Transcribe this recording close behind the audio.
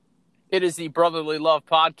It is the Brotherly Love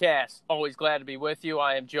Podcast. Always glad to be with you.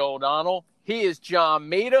 I am Joe O'Donnell. He is John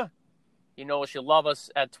Mita. You know us, you love us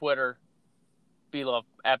at Twitter.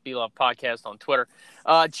 At BeLove Podcast on Twitter.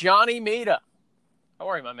 Johnny Mita. How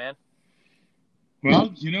are you, my man?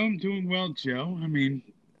 Well, I'm doing well, Joe. I mean,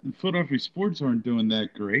 the Philadelphia sports aren't doing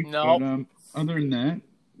that great. No. But other than that,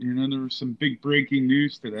 there was some big breaking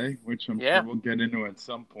news today, which I'm sure we'll get into at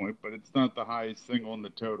some point, but it's not the highest thing on the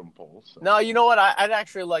totem pole. So. No, you know what? I'd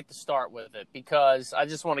actually like to start with it because I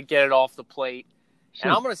just want to get it off the plate. Sure.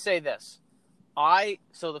 And I'm going to say this.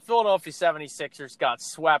 So the Philadelphia 76ers got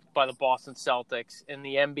swept by the Boston Celtics in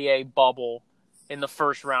the NBA bubble in the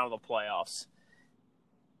first round of the playoffs.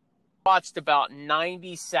 Watched about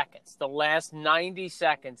 90 seconds, the last 90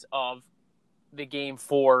 seconds of the Game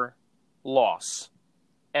 4 loss.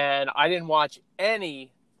 And I didn't watch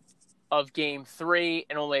any of Game 3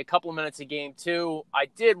 and only a couple of minutes of Game 2. I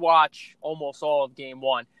did watch almost all of Game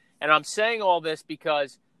 1. And I'm saying all this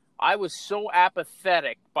because I was so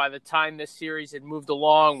apathetic by the time this series had moved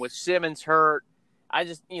along with Simmons hurt. I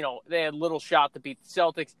just, they had little shot to beat the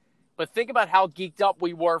Celtics. But think about how geeked up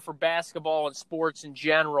we were for basketball and sports in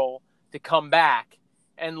general to come back.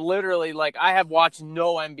 And literally, I have watched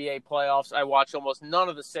no NBA playoffs. I watched almost none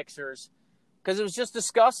of the Sixers because it was just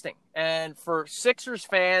disgusting. And for Sixers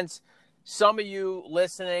fans, some of you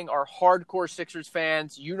listening are hardcore Sixers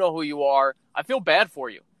fans. You know who you are. I feel bad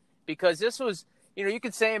for you because this was, you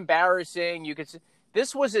could say embarrassing. You could say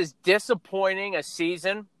this was as disappointing a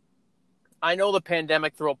season. I know the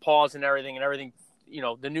pandemic threw a pause and everything,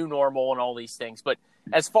 the new normal and all these things. But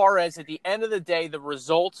as far as at the end of the day, the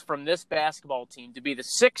results from this basketball team to be the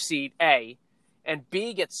 6th seed, A, and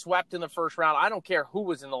B, get swept in the first round, I don't care who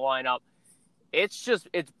was in the lineup. It's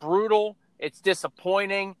brutal. It's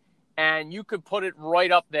disappointing. And you could put it right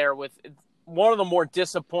up there with one of the more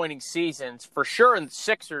disappointing seasons, for sure, in the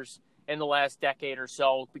Sixers in the last decade or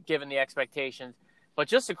so, given the expectations. But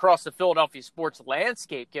just across the Philadelphia sports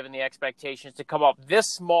landscape, given the expectations to come up this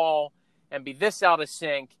small and be this out of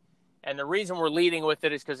sync. And the reason we're leading with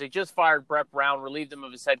it is because they just fired Brett Brown, relieved him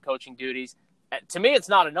of his head coaching duties. To me, it's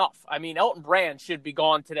not enough. I mean, Elton Brand should be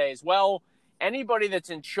gone today as well. Anybody that's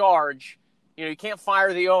in charge, you can't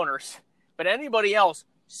fire the owners. But anybody else,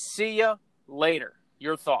 see ya later.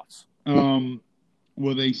 Your thoughts?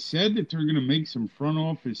 Well, they said that they're going to make some front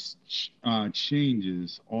office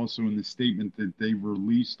changes also in the statement that they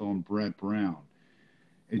released on Brett Brown.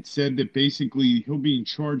 It said that basically he'll be in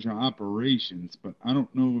charge of operations, but I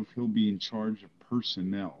don't know if he'll be in charge of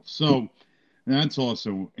personnel. So that's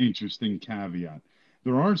also an interesting caveat.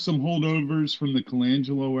 There are some holdovers from the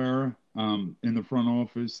Colangelo era in the front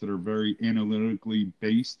office that are very analytically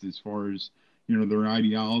based as far as, their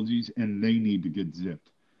ideologies, and they need to get zipped.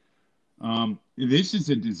 This is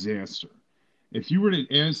a disaster. If you were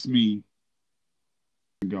to ask me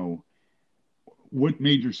what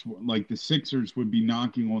majors, like the Sixers, would be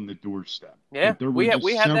knocking on the doorstep. Yeah, we had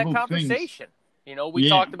that conversation. We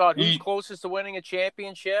talked about who's closest to winning a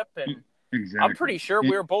championship, and exactly. I'm pretty sure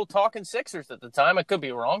we were both talking Sixers at the time. I could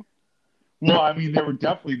be wrong. Well, I mean, they were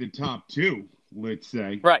definitely the top two, let's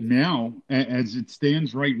say. Right. Now, as it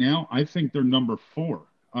stands right now, I think they're number 4.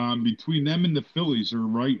 Between them and the Phillies are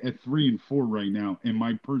right at 3 and 4 right now, in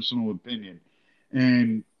my personal opinion.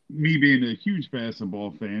 And me being a huge basketball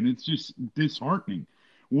fan, it's just disheartening.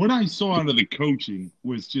 What I saw out of the coaching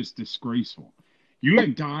was just disgraceful. You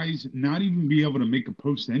had guys not even be able to make a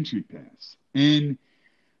post-entry pass. And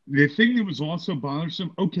the thing that was also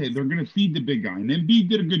bothersome, okay, they're going to feed the big guy. And Embiid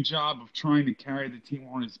did a good job of trying to carry the team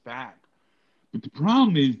on his back. But the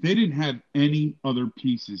problem is they didn't have any other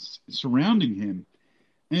pieces surrounding him.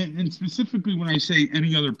 And specifically when I say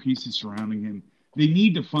any other pieces surrounding him, they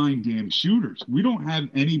need to find damn shooters. We don't have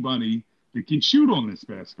anybody that can shoot on this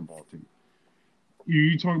basketball team.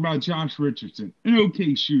 You talk about Josh Richardson, an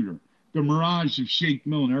okay shooter. The mirage of Shake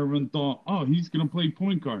Milton, everyone thought, oh, he's going to play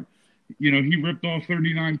point guard. He ripped off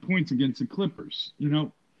 39 points against the Clippers.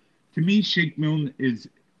 To me, Shake Milton is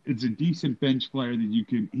a decent bench player that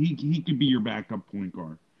he could be your backup point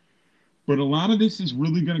guard. But a lot of this is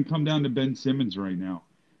really going to come down to Ben Simmons right now.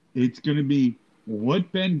 It's going to be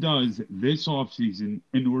what Ben does this offseason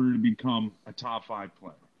in order to become a top 5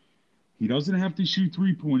 player. He doesn't have to shoot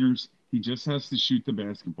three-pointers. He just has to shoot the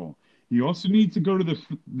basketball. He also needs to go to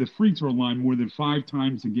the free throw line more than 5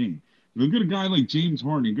 times a game. Look at a guy like James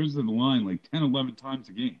Harden. He goes to the line like 10, 11 times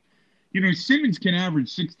a game. Simmons can average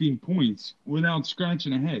 16 points without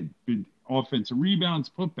scratching a head. Offensive rebounds,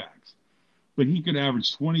 putbacks. But he could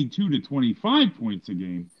average 22 to 25 points a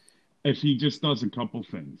game if he just does a couple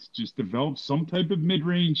things. Just develops some type of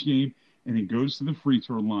mid-range game, and he goes to the free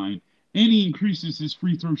throw line and he increases his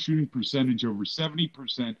free throw shooting percentage over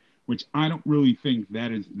 70%, which I don't really think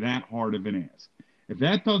that is that hard of an ask. If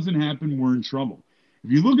that doesn't happen, we're in trouble.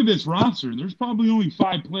 If you look at this roster, there's probably only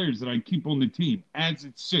 5 players that I keep on the team as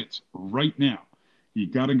it sits right now. You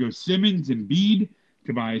got to go Simmons, Embiid,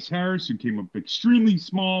 Tobias Harris, who came up extremely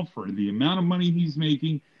small for the amount of money he's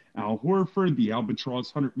making. Al Horford, the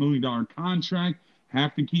Albatross $100 million contract.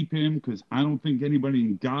 Have to keep him because I don't think anybody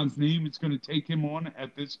in God's name is going to take him on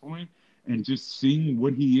at this point. And just seeing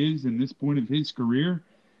what he is in this point of his career.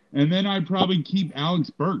 And then I'd probably keep Alex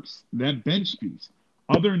Burks, that bench piece.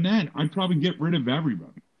 Other than that, I'd probably get rid of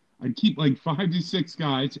everybody. I'd keep like 5 to 6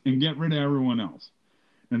 guys and get rid of everyone else.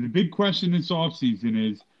 And the big question this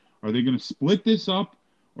offseason is, are they going to split this up,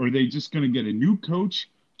 or are they just going to get a new coach,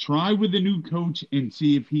 try with a new coach, and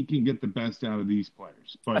see if he can get the best out of these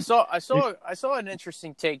players? But I saw an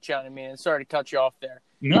interesting take, John. I mean, sorry to cut you off there.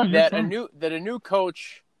 No, that a new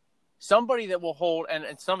coach, somebody that will hold,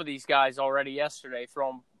 and some of these guys already yesterday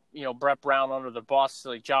throwing, Brett Brown under the bus,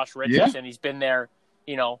 like Josh Richardson. Yeah. He's been there,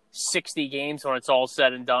 60 games when it's all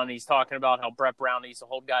said and done. He's talking about how Brett Brown needs to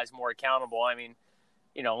hold guys more accountable. I mean,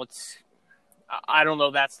 I don't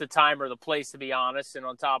know that's the time or the place, to be honest. And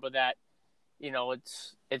on top of that,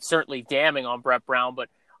 it's certainly damning on Brett Brown. But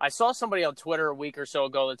I saw somebody on Twitter a week or so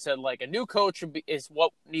ago that said, like, a new coach is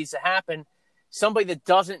what needs to happen. Somebody that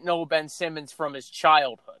doesn't know Ben Simmons from his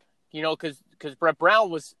childhood, because Brett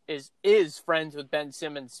Brown is friends with Ben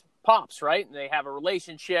Simmons' pops, right? And they have a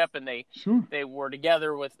relationship, and they were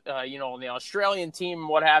together with, on the Australian team and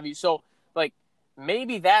what have you. So, like,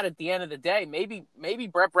 maybe that at the end of the day, maybe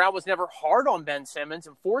Brett Brown was never hard on Ben Simmons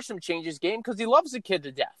and forced him to change his game because he loves the kid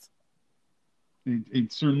to death.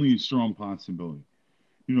 It's certainly a strong possibility.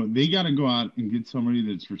 They got to go out and get somebody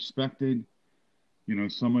that's respected,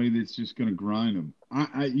 somebody that's just going to grind them.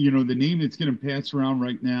 The name that's going to pass around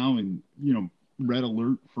right now and, red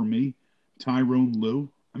alert for me, Tyronn Lue.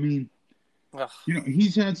 I mean,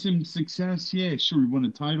 he's had some success. Yeah, sure, he won a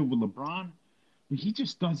title with LeBron. He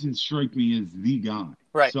just doesn't strike me as the guy.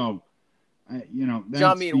 Right. So, that's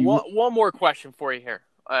John, one more question for you here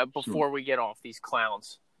before we get off these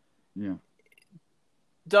clowns. Yeah.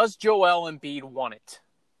 Does Joel Embiid want it?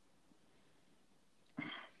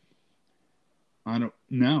 I don't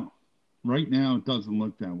know. Right now, it doesn't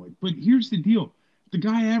look that way. But here's the deal. The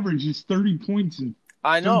guy averages 30 points and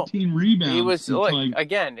 13 rebounds. He was,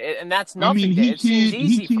 again, and that's nothing. I mean,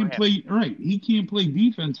 he can't play, right. He can't play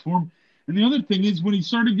defense for him. And the other thing is, when he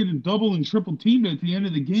started getting double and triple teamed at the end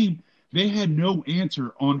of the game, they had no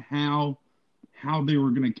answer on how they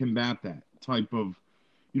were going to combat that type of,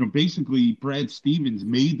 basically Brad Stevens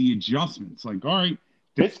made the adjustments. Like, all right,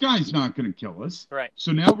 this guy's not going to kill us. Right.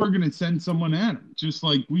 So now we're going to send someone at him. Just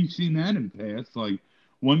like we've seen that in the past. Like,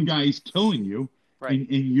 one guy's killing you, right, and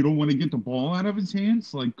you don't want to get the ball out of his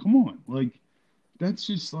hands. Like, come on. Like, that's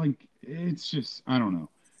just like, it's just, I don't know.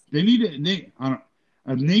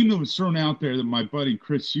 A name that was thrown out there that my buddy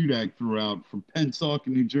Chris Hudak threw out from Pensacola,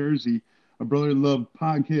 New Jersey, a Brother Love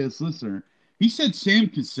podcast listener. He said Sam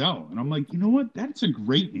Cassell. And I'm like, you know what? That's a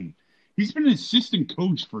great name. He's been an assistant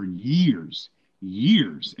coach for years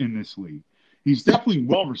in this league. He's definitely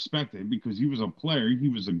well respected because he was a player. He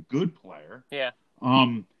was a good player. Yeah.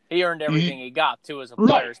 He earned everything he got, too, as a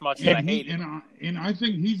player, as much as I hate him. And I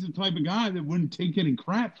think he's the type of guy that wouldn't take any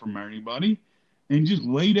crap from anybody and just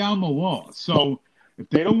lay down the law. So if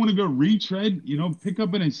they don't want to go retread, pick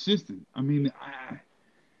up an assistant. I mean, I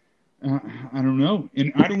don't know.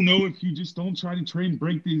 And I don't know if you just don't try to trade and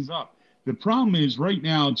break these up. The problem is right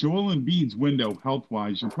now, Joel Embiid's window,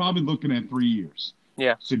 health-wise, you're probably looking at 3 years.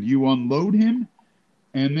 Yeah. So do you unload him?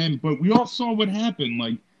 But we all saw what happened.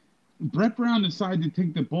 Like, Brett Brown decided to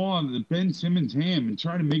take the ball out of the Ben Simmons' hand and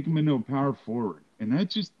try to make him into a power forward. And that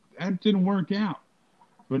didn't work out.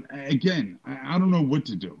 But again, I don't know what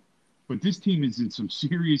to do. But this team is in some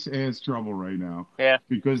serious-ass trouble right now. Yeah.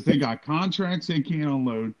 Because they got contracts they can't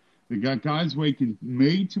unload. They got guys making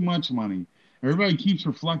way too much money. Everybody keeps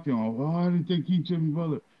reflecting on, why did they keep Jimmy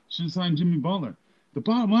Butler? Should have signed Jimmy Butler. The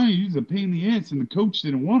bottom line is he's a pain in the ass, and the coach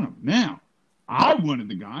didn't want him. Now, I wanted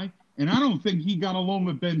the guy, and I don't think he got along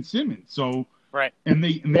with Ben Simmons. So, right. And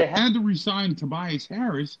they had to re-sign Tobias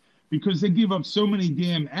Harris because they give up so many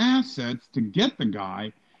damn assets to get the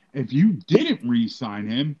guy. If you didn't re-sign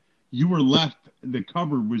him, you were left. The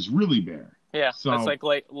cupboard was really bare. Yeah, so, that's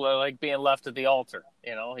like being left at the altar.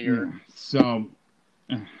 So,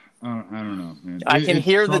 I don't know, man. I can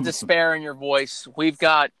hear the despair in your voice. We've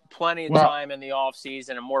got plenty of time in the off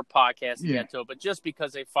season and more podcasts to get to. But just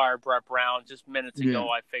because they fired Brett Brown just minutes ago,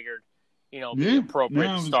 I figured, it'd be appropriate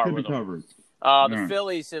to start with them. The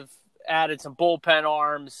Phillies have added some bullpen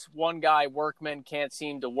arms. One guy, Workman, can't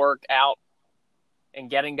seem to work out and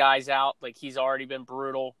getting guys out. Like, he's already been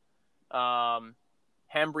brutal.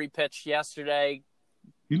 Hembry pitched yesterday.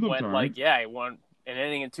 He looked all right. He won an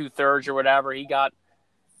inning and 2/3 or whatever. He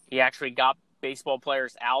actually got baseball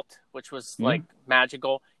players out, which was like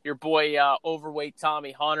magical. Your boy, overweight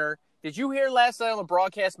Tommy Hunter. Did you hear last night on the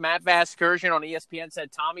broadcast, Matt Vasgersian on ESPN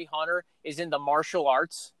said Tommy Hunter is into martial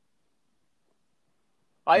arts?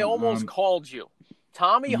 I almost called you.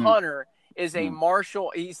 Tommy Hunter is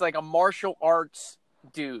he's like a martial arts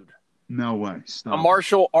dude. No way. Stop. A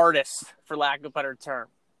martial artist, for lack of a better term.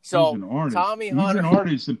 So, he's an artist. Tommy Hunter. He's an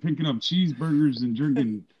artist of picking up cheeseburgers and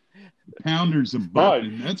drinking pounders of butt.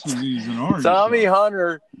 That's what he's an artist. Tommy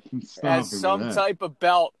Hunter has some type of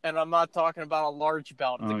belt, and I'm not talking about a large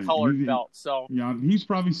belt, the colored belt. So yeah, he's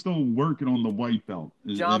probably still working on the white belt.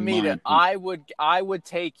 John Mita, I would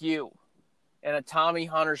take you in a Tommy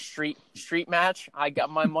Hunter street match. I got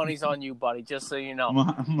my money's on you, buddy. Just so you know.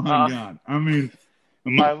 My God, I mean,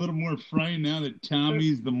 am I a little more frightened now that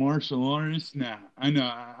Tommy's the martial artist? Nah, I know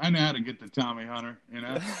how to get to Tommy Hunter. You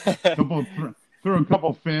know, throw a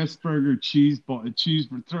couple fast burger throw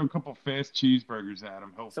a couple fast cheeseburgers at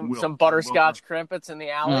him. Some butterscotch crimpets in the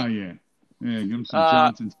alley. Oh yeah, give him some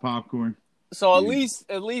Johnson's popcorn. So at least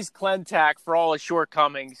Clentac, for all his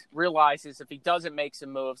shortcomings, realizes if he doesn't make some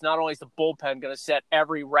moves, not only is the bullpen going to set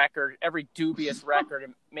every dubious record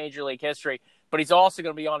in Major League history, but he's also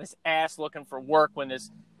going to be on his ass looking for work when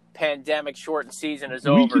this pandemic-shortened season is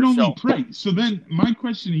over. We can only pray. So then my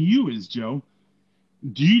question to you is, Joe,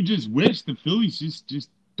 do you just wish the Phillies just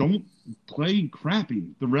don't play crappy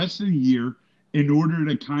the rest of the year in order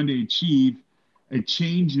to kind of achieve a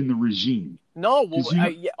change in the regime? No. Well,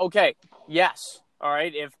 okay. Yes. All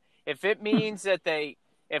right. If it means that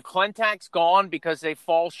if Clentac's gone because they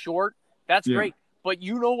fall short, that's great. But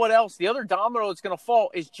you know what else? The other domino that's going to fall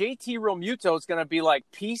is JT Realmuto is going to be like,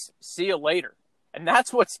 peace, see you later. And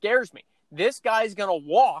that's what scares me. This guy's going to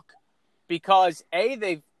walk because, A,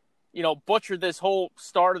 they've, butchered this whole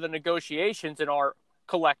start of the negotiations in our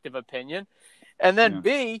collective opinion. And then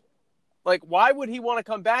B, like, why would he want to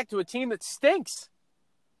come back to a team that stinks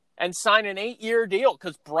and sign an 8-year deal?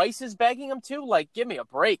 Because Bryce is begging him to? Like, give me a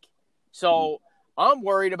break. So I'm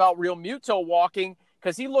worried about Realmuto walking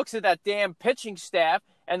because he looks at that damn pitching staff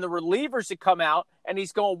and the relievers that come out, and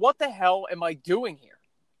he's going, what the hell am I doing here?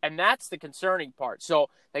 And that's the concerning part. So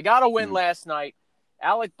they got a win last night.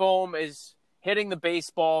 Alec Boehm is hitting the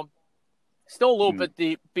baseball. Still a little bit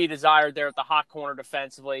be desired there at the hot corner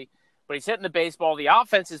defensively, but he's hitting the baseball. The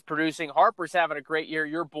offense is producing. Harper's having a great year.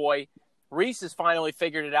 Your boy Reese has finally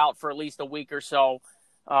figured it out for at least a week or so.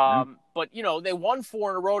 But, they won 4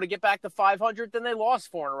 in a row to get back to 500. Then they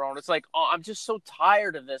lost 4 in a row. And it's like, I'm just so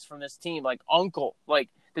tired of this from this team. Like,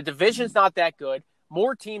 the division's not that good.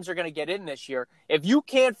 More teams are going to get in this year. If you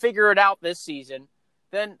can't figure it out this season,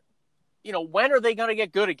 then, when are they going to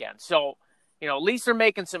get good again? So, at least they're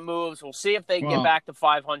making some moves. We'll see if they get back to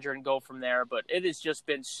 500 and go from there. But it has just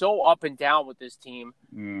been so up and down with this team.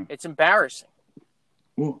 Yeah. It's embarrassing.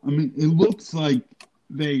 Well, I mean, it looks like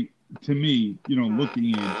to me,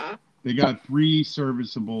 looking in, they got 3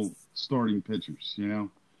 serviceable starting pitchers,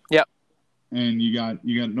 Yep. And you got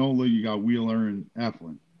Nola, you got Wheeler and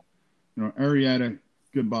Eflin. Arrieta,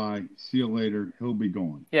 goodbye. See you later. He'll be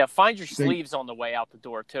gone. Yeah, find your sleeves on the way out the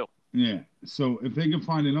door, too. Yeah. So if they can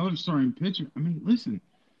find another starting pitcher, I mean, listen,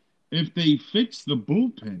 if they fix the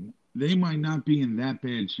bullpen, they might not be in that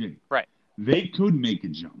bad shape. Right. They could make a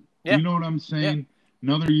jump. Yeah. You know what I'm saying?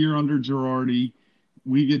 Yeah. Another year under Girardi,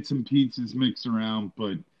 we get some pizzas mixed around,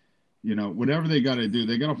 but whatever they got to do,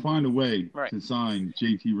 they got to find a way to sign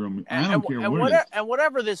JT Realmuto. I don't care what it is. And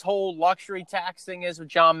whatever this whole luxury tax thing is with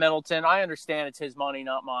John Middleton, I understand it's his money,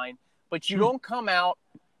 not mine. But you don't come out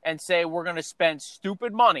and say we're going to spend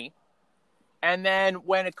stupid money, and then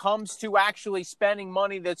when it comes to actually spending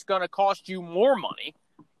money that's going to cost you more money,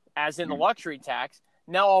 as in the luxury tax,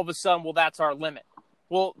 now all of a sudden, well, that's our limit.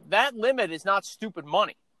 Well, that limit is not stupid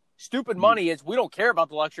money. Stupid money is we don't care about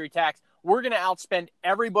the luxury tax. We're going to outspend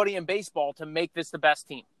everybody in baseball to make this the best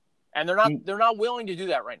team. And they're not willing to do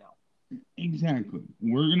that right now. Exactly.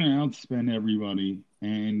 We're going to outspend everybody.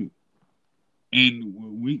 And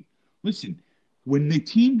we listen, when the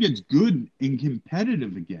team gets good and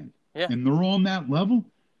competitive again, and they're on that level,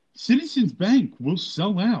 Citizens Bank will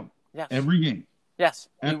sell out every game. Yes.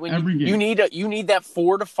 Every game. You need that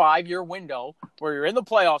 4 to 5 year window where you're in the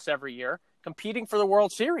playoffs every year, competing for the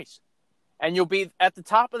World Series, and you'll be at the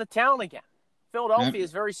top of the town again. Philadelphia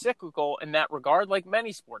is very cyclical in that regard, like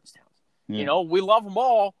many sports towns. Yeah. We love them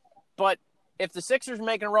all, but if the Sixers are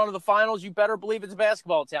making a run to the finals, you better believe it's a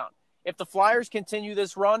basketball town. if the Flyers continue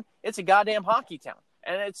this run, it's a goddamn hockey town.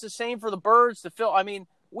 And it's the same for the Birds, the Phil. I mean,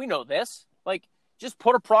 we know this. Like, just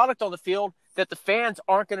put a product on the field that the fans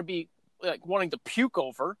aren't going to be like wanting to puke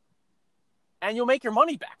over, and you'll make your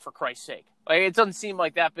money back, for Christ's sake. Like, it doesn't seem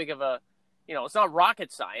like that big of a, it's not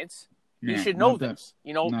rocket science. You should know this.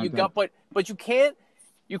 But you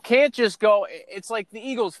can't just go. It's like the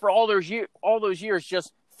Eagles for all those years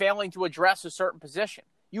just failing to address a certain position.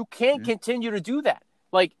 You can't continue to do that.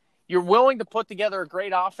 Like, you're willing to put together a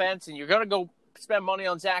great offense, and you're going to go spend money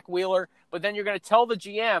on Zach Wheeler, but then you're going to tell the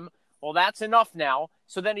GM, well, that's enough now.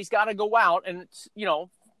 So then he's got to go out, and it's,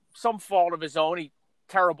 some fault of his own,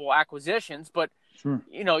 terrible acquisitions, but sure.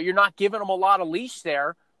 You're not giving him a lot of leash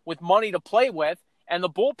there with money to play with, and the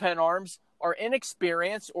bullpen arms are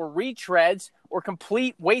inexperienced or retreads or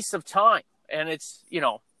complete waste of time. And it's,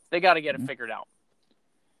 they got to get it figured out.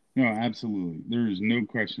 No, absolutely. There is no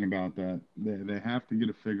question about that. They have to get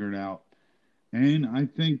it figured out. And I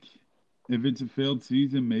think if it's a failed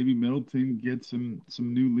season, maybe Middleton gets some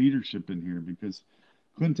new leadership in here, because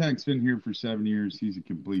Klintak's been here for 7 years. He's a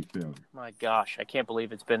complete failure. My gosh, I can't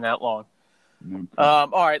believe it's been that long. No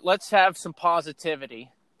all right, let's have some positivity.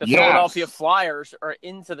 The Philadelphia Flyers are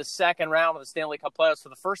into the second round of the Stanley Cup playoffs for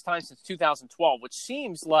the first time since 2012, which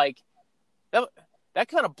seems like that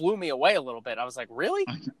kind of blew me away a little bit. I was like, really?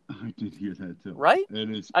 I did hear that too. Right? It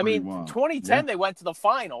is. I mean, wild. 2010 they went to the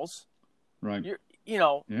finals. Right.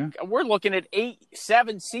 We're looking at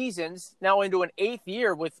 7 seasons now into an 8th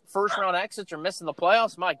year with first round exits or missing the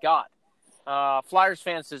playoffs. My God, Flyers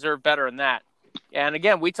fans deserve better than that. And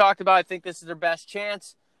again, we talked about, I think this is their best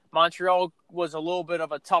chance. Montreal was a little bit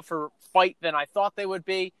of a tougher fight than I thought they would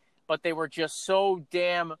be, but they were just so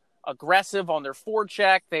damn aggressive on their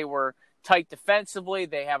forecheck. They were tight defensively.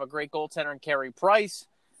 They have a great goaltender in Carey Price.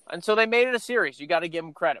 And so they made it a series. You got to give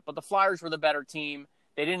them credit. But the Flyers were the better team.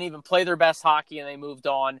 They didn't even play their best hockey, and they moved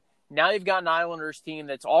on. Now you've got an Islanders team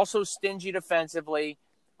that's also stingy defensively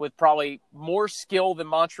with probably more skill than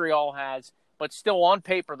Montreal has, but still on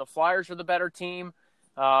paper, the Flyers are the better team.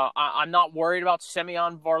 I'm not worried about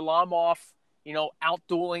Semyon Varlamov,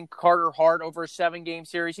 out-dueling Carter Hart over a 7-game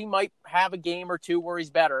series. He might have a game or two where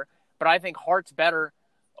he's better, but I think Hart's better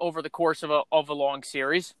over the course of a long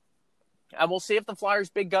series. And we'll see if the Flyers'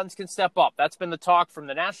 big guns can step up. That's been the talk from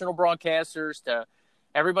the national broadcasters to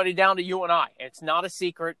everybody down to you and I. It's not a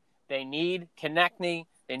secret. They need Konechny.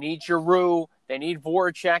 They need Giroux. They need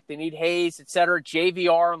Voracek. They need Hayes, etc.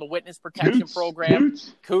 JVR on the witness protection program.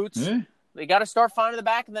 Coots. Yeah. They got to start finding the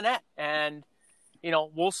back of the net. And,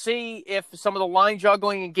 we'll see if some of the line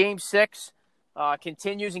juggling in Game 6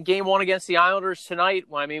 continues in Game 1 against the Islanders tonight.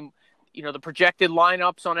 Well, I mean, the projected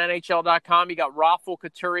lineups on NHL.com, you got Raffl,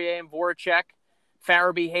 Couturier, and Voracek,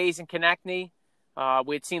 Farabee, Hayes, and Konechny.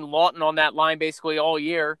 We had seen Lawton on that line basically all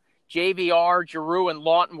year. JVR, Giroux, and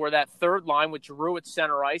Lawton were that third line with Giroux at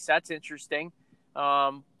center ice. That's interesting.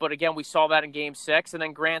 But again, we saw that in Game 6. And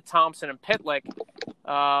then Grant Thompson and Pitlick.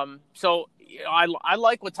 So I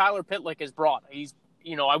like what Tyler Pitlick has brought. He's,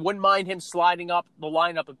 I wouldn't mind him sliding up the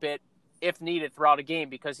lineup a bit if needed throughout a game,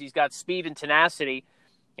 because he's got speed and tenacity,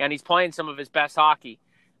 and he's playing some of his best hockey.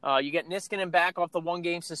 You get Niskanen back off the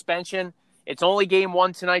 1-game suspension. It's only Game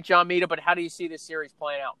 1 tonight, John Mita, but how do you see this series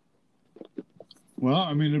playing out? Well,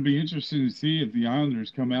 I mean, it'll be interesting to see if the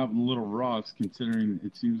Islanders come out with a little rust, considering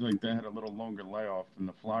it seems like they had a little longer layoff than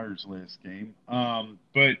the Flyers last game.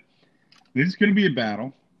 But this is going to be a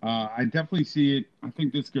battle. I definitely see it. I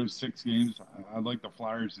think this goes 6 games. I like the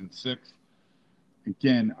Flyers in 6.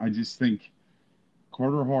 Again, I just think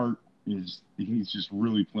Carter Hart he's just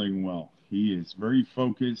really playing well. He is very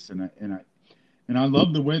focused, and I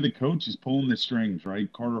love the way the coach is pulling the strings,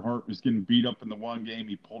 right? Carter Hart was getting beat up in the 1 game.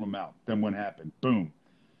 He pulled him out. Then what happened? Boom.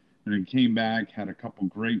 And then came back, had a couple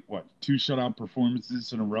great, 2 shutout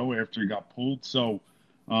performances in a row after he got pulled. So,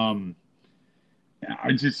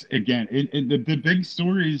 I just, again, the big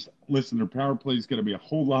story is, listen, their power play is going to be a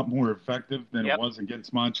whole lot more effective than it was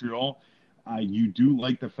against Montreal. You do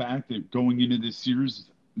like the fact that going into this series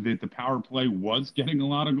that the power play was getting a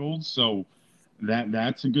lot of goals. So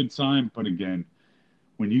that's a good sign. But again,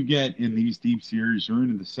 when you get in these deep series, you're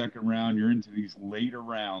into the second round, you're into these later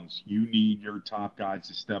rounds, you need your top guys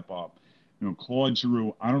to step up. Claude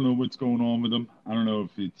Giroux, I don't know what's going on with him. I don't know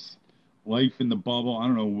if it's life in the bubble. I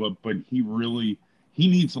don't know what, but he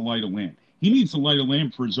needs to light a lamp. He needs to light a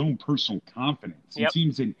lamp for his own personal confidence. It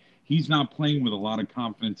seems that he's not playing with a lot of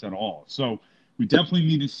confidence at all. So we definitely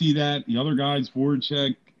need to see that. The other guys,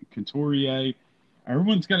 Voracek, Couturier,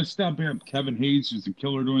 everyone's got to step up. Kevin Hayes was a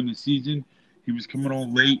killer during the season. He was coming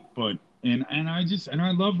on late, but I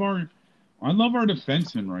love our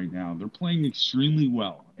defensemen right now. They're playing extremely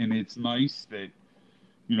well, and it's nice that,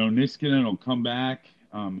 Niskanen will come back.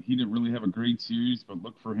 He didn't really have a great series, but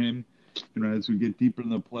look for him, as we get deeper in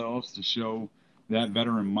the playoffs to show that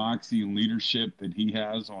veteran moxie and leadership that he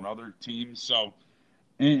has on other teams. So,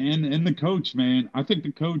 and the coach, man, I think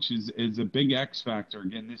the coach is a big X factor.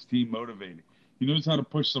 Again, this team motivated. He knows how to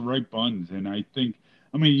push the right buttons, and I think,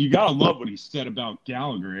 you gotta love what he said about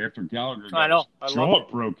Gallagher after Gallagher got his jaw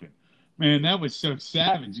broken. Man, that was so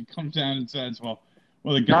savage. He comes out and says, well,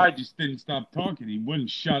 the guy just didn't stop talking. He wouldn't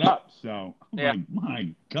shut up. So I'm like, my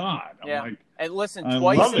God. And listen,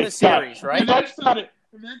 twice in the series, right? And that's not a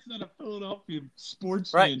Philadelphia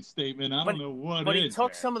sportsman statement. I don't know what it is. But he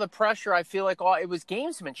took some of the pressure. I feel like it was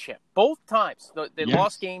gamesmanship both times. They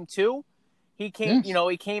lost game 2. He came,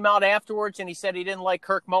 he came out afterwards and he said he didn't like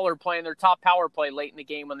Kirk Muller playing their top power play late in the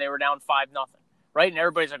game when they were down 5-0, right? And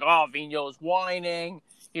everybody's like, oh, Vigneault's whining.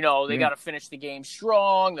 They got to finish the game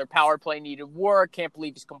strong. Their power play needed work. Can't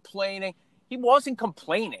believe he's complaining. He wasn't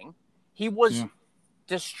complaining. He was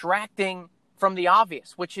distracting from the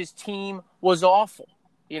obvious, which his team was awful.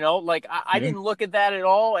 I didn't look at that at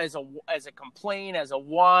all as a complaint, as a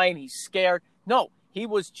whine. He's scared. No, he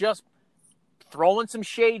was just throwing some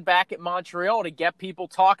shade back at Montreal to get people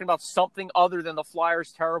talking about something other than the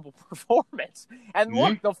Flyers' terrible performance. And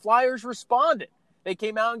look, the Flyers responded. They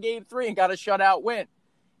came out in game 3 and got a shutout win.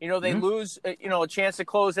 They lose, a chance to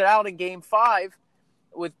close it out in game 5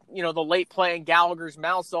 with, the late play in Gallagher's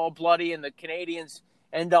mouth's all bloody and the Canadians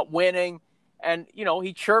end up winning. And,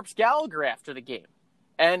 he chirps Gallagher after the game.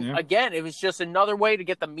 And again, it was just another way to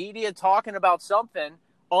get the media talking about something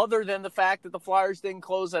other than the fact that the Flyers didn't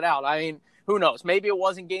close it out. I mean, who knows? Maybe it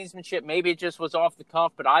wasn't gamesmanship. Maybe it just was off the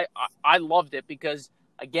cuff. But I loved it because,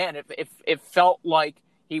 again, it felt like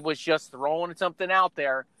he was just throwing something out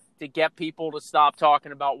there to get people to stop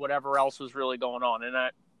talking about whatever else was really going on.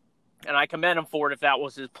 And I commend him for it if that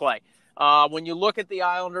was his play. When you look at the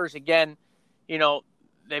Islanders, again,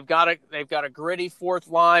 they've got a gritty fourth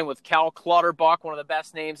line with Cal Clutterbuck, one of the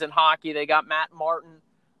best names in hockey. They got Matt Martin,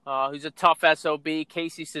 who's a tough SOB,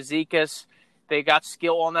 Casey Cizikas. They got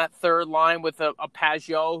skill on that third line with a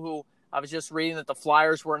Pajot, who I was just reading that the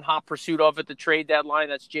Flyers were in hot pursuit of at the trade deadline.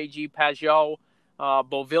 That's J.G. Pajot.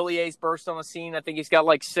 Beauvillier's burst on the scene. I think he's got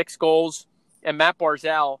like 6 goals. And Matt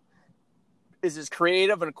Barzal is as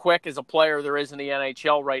creative and quick as a player there is in the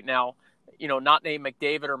NHL right now, not named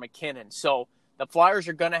McDavid or McKinnon. So the Flyers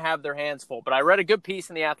are going to have their hands full. But I read a good piece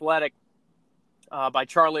in The Athletic by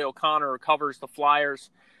Charlie O'Connor, who covers the Flyers.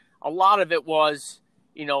 A lot of it was,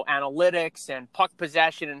 analytics and puck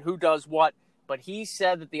possession and who does what. But he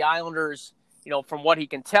said that the Islanders, from what he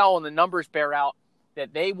can tell and the numbers bear out,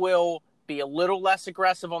 that they will be a little less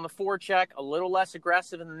aggressive on the forecheck, a little less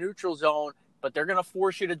aggressive in the neutral zone, but they're going to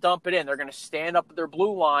force you to dump it in. They're going to stand up at their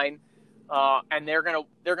blue line, and they're going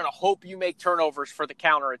to hope you make turnovers for the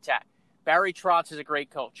counterattack. Barry Trotz is a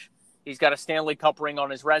great coach. He's got a Stanley Cup ring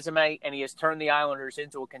on his resume, and he has turned the Islanders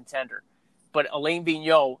into a contender. But Alain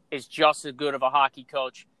Vigneault is just as good of a hockey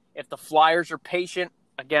coach. If the Flyers are patient,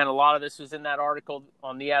 again, a lot of this was in that article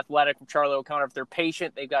on The Athletic from Charlie O'Connor. If they're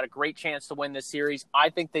patient, they've got a great chance to win this series. I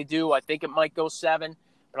think they do. I think it might go 7,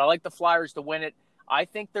 but I like the Flyers to win it. I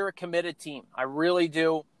think they're a committed team. I really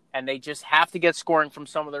do, and they just have to get scoring from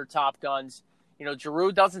some of their top guns.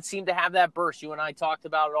 Giroux doesn't seem to have that burst. You and I talked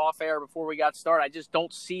about it off air before we got started. I just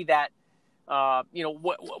don't see that.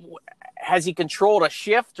 Has he controlled a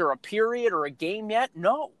shift or a period or a game yet?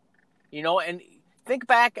 No. And think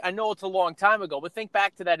back, I know it's a long time ago, but think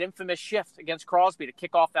back to that infamous shift against Crosby to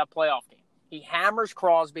kick off that playoff game. He hammers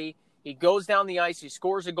Crosby. He goes down the ice. He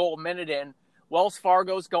scores a goal a minute in. Wells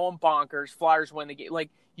Fargo's going bonkers. Flyers win the game.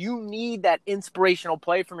 You need that inspirational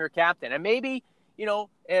play from your captain. And maybe,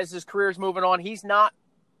 as his career's moving on, he's not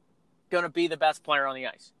going to be the best player on the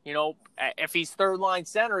ice. If he's third line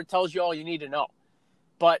center, it tells you all you need to know.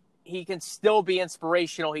 But he can still be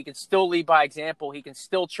inspirational. He can still lead by example. He can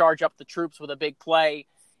still charge up the troops with a big play.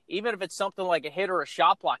 Even if it's something like a hit or a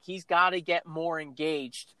shot block, he's got to get more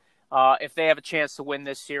engaged if they have a chance to win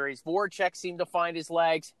this series. Voracek seemed to find his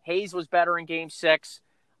legs. Hayes was better in Game 6.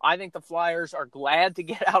 I think the Flyers are glad to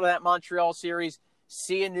get out of that Montreal series,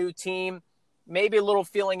 see a new team, maybe a little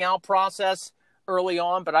feeling out process early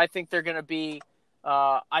on, but I think they're going to be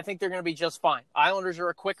just fine. Islanders are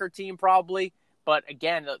a quicker team probably, but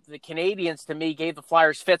again, the Canadians to me gave the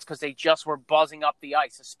Flyers fits because they just were buzzing up the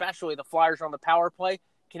ice, especially the Flyers on the power play.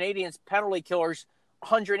 Canadians penalty killers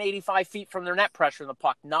 185 feet from their net pressure in the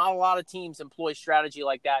puck. Not a lot of teams employ strategy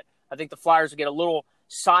like that. I think the Flyers will get a little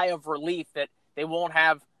sigh of relief that they won't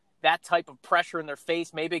have that type of pressure in their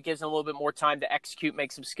face. Maybe it gives them a little bit more time to execute,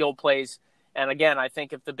 make some skill plays. And again, I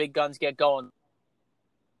think if the big guns get going,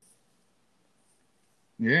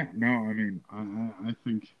 Yeah, no, I mean, I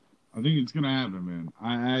think it's gonna happen, man.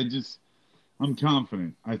 I'm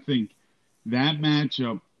confident. I think that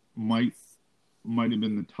matchup might might have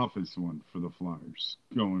been the toughest one for the Flyers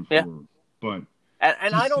going Yeah. forward, but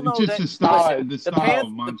And I don't know just that. the The style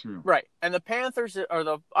of Montreal, right, and the Panthers or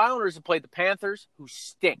the Islanders have played the Panthers, who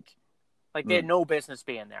stink. Like they had right, no business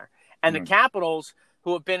being there, and the right, Capitals,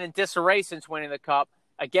 who have been in disarray since winning the Cup.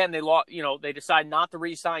 Again, they lost. They decide not to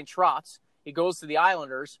re-sign Trotz. He goes to the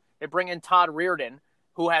Islanders. They bring in Todd Reirden,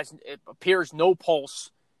 who has, it appears, no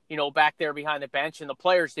pulse. Back there behind the bench, and the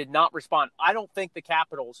players did not respond. I don't think the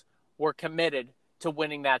Capitals were committed to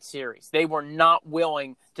winning that series. They were not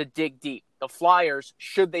willing to dig deep. The Flyers,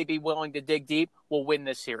 should they be willing to dig deep, will win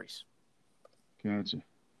this series. gotcha.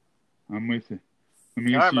 I'm with you. Let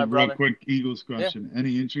me All ask right, you my a real brother. quick Eagles question.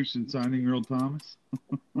 Any interest in signing Earl Thomas?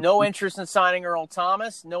 No interest in signing Earl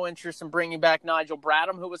Thomas. No interest in bringing back Nigel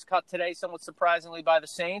Bradham, who was cut today, somewhat surprisingly, by the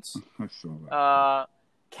Saints. I saw that.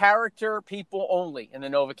 Character people only in the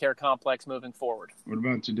NovaCare complex moving forward. What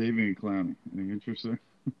about Jadeveon Clowney? Any interest there?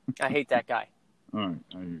 I hate that guy. All right,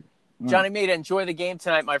 I hear you. Johnny Mita, enjoy the game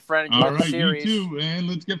tonight, my friend. Enjoy All the right, series. you too, man.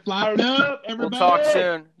 Let's get fired up, everybody. We'll talk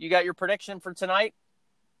soon. You got your prediction for tonight?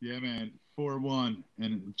 Yeah, man. 4-1.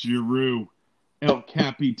 And Giroux, El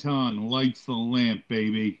Capitan, lights the lamp,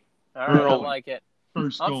 baby. All right, I Early. like it.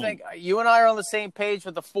 First goal. You and I are on the same page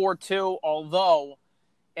with the 4-2, although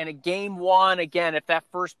in a game one, again, if that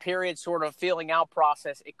first period sort of feeling out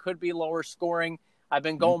process, it could be lower scoring. I've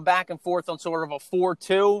been going back and forth on sort of a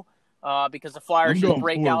 4-2 because the Flyers should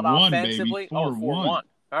break out 4-1, offensively. baby. 4-1. 4-1. All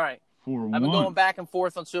right. 4-1. I've been going back and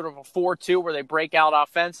forth on sort of a 4-2 where they break out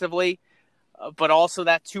offensively, but also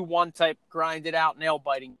that 2-1 type grinded out, nail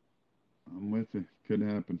biting. I'm with you. Could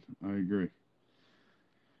happen. I agree.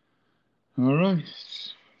 All right.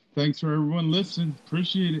 Thanks for everyone listening.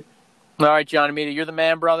 Appreciate it. All right, Johnny Mita, you're the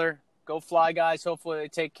man, brother. Go Fly, guys. Hopefully they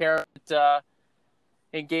take care of it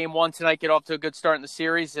in game one tonight. Get off to a good start in the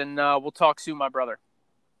series, and we'll talk soon, my brother.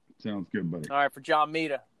 Sounds good, buddy. All right, for John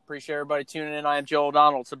Mita. Appreciate everybody tuning in. I am Joe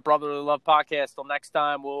O'Donnell. It's a Brotherly Love podcast. Till next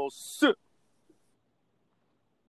time, we'll see.